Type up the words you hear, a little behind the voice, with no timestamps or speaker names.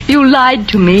You lied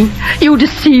to me. You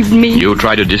deceived me. You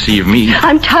tried to deceive me.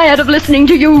 I'm tired of listening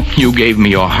to you. You gave me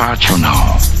your heart, you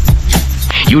know.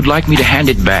 You'd like me to hand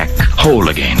it back, whole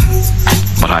again.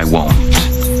 But I won't.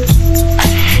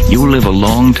 You live a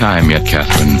long time yet,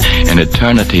 Catherine, an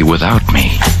eternity without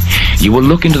me. You will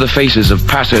look into the faces of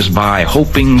passers-by,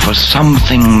 hoping for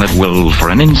something that will, for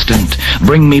an instant,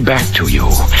 bring me back to you.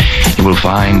 You will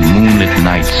find moonlit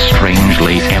nights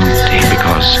strangely empty,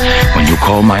 because when you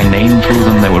call my name through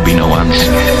them, there will be no answer.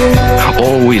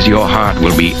 Always your heart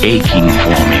will be aching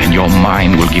for me, and your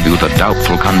mind will give you the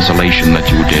doubtful consolation that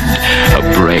you did a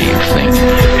brave thing.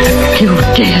 You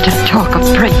dare to talk of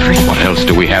bravery. What else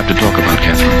do we have to talk about,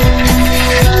 Catherine?